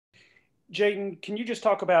Jaden, can you just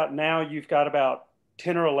talk about now you've got about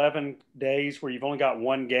 10 or 11 days where you've only got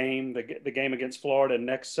one game, the game against Florida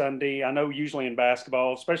next Sunday. I know usually in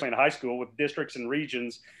basketball, especially in high school with districts and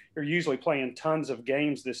regions, you're usually playing tons of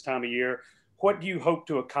games this time of year. What do you hope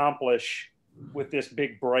to accomplish with this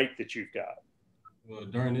big break that you've got? Well,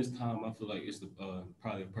 during this time, I feel like it's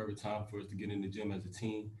probably a perfect time for us to get in the gym as a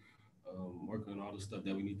team, working on all the stuff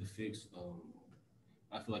that we need to fix.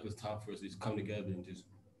 I feel like it's time for us to just come together and just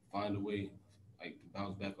find a way, like to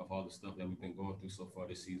bounce back off all the stuff that we've been going through so far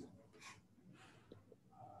this season.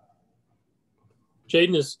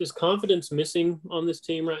 Jaden, is confidence missing on this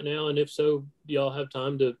team right now? And if so, do y'all have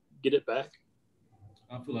time to get it back?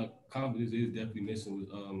 I feel like confidence is definitely missing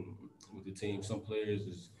with the team.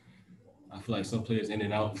 I feel like some players in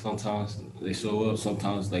and out. Sometimes they show up,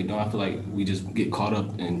 sometimes they don't. I feel like we just get caught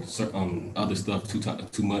up in certain other stuff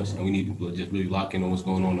too much, and we need to just really lock in on what's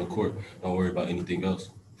going on the court. Don't worry about anything else.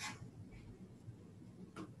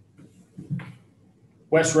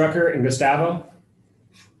 Wes Rucker and Gustavo.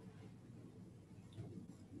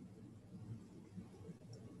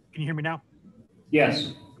 Can you hear me now?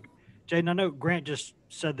 Yes. Jaden, I know Grant just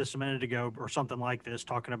said this a minute ago or something like this,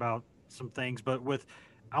 talking about some things, but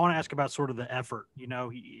I want to ask about sort of the effort. You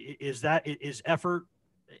know, is effort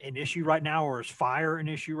an issue right now, or is fire an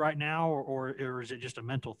issue right now, or is it just a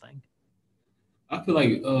mental thing? I feel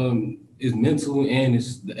like it's mental and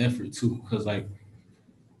it's the effort too, because like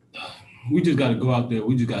we just got to go out there.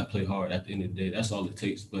 We just got to play hard at the end of the day. That's all it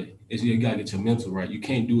takes. But you got to get your mental right. You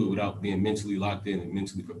can't do it without being mentally locked in and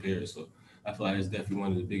mentally prepared. So I feel like that's definitely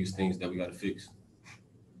one of the biggest things that we got to fix.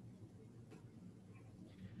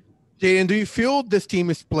 Jaden, do you feel this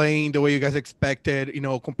team is playing the way you guys expected, you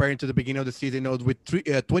know, comparing to the beginning of the season? You know, with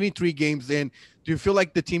 23 games in, do you feel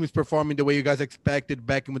like the team is performing the way you guys expected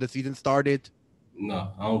back when the season started?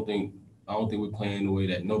 No, I don't think we're playing the way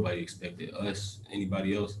that nobody expected, us,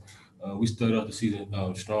 anybody else. We started off the season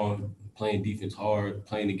strong, playing defense hard,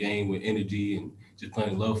 playing the game with energy, and just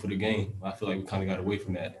playing love for the game. I feel like we kind of got away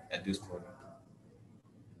from that at this point.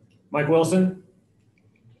 Mike Wilson.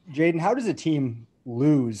 Jaden, how does a team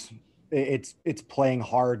lose its playing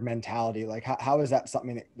hard mentality? Like how is that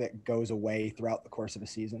something that goes away throughout the course of a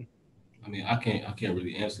season? I mean, I can't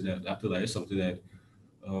really answer that. I feel like it's something that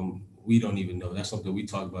we don't even know. That's something we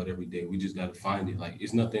talk about every day. We just got to find it. Like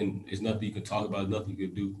it's nothing you can talk about, nothing you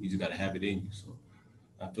can do. You just got to have it in you. So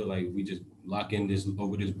I feel like we just lock in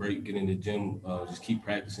over this break, get in the gym, just keep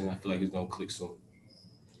practicing. I feel like it's going to click soon.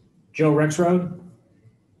 Joe Rexrode.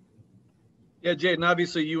 Yeah, Jaden,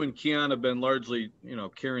 obviously you and Keon have been largely,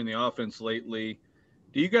 carrying the offense lately.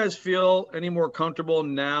 Do you guys feel any more comfortable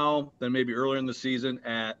now than maybe earlier in the season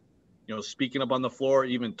at, speaking up on the floor,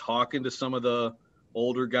 even talking to some of the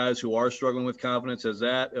older guys who are struggling with confidence? Has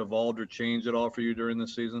that evolved or changed at all for you during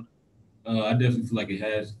this season? I definitely feel like it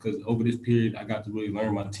has, because over this period, I got to really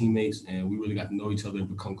learn my teammates, and we really got to know each other and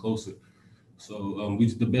become closer. So the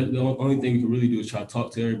only thing we can really do is try to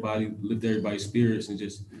talk to everybody, lift everybody's spirits, and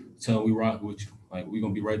just tell them we rock with you. Like, we're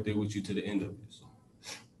going to be right there with you to the end of it. So.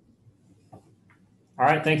 All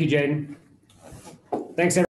right. Thank you, Jaden. Thanks, everybody.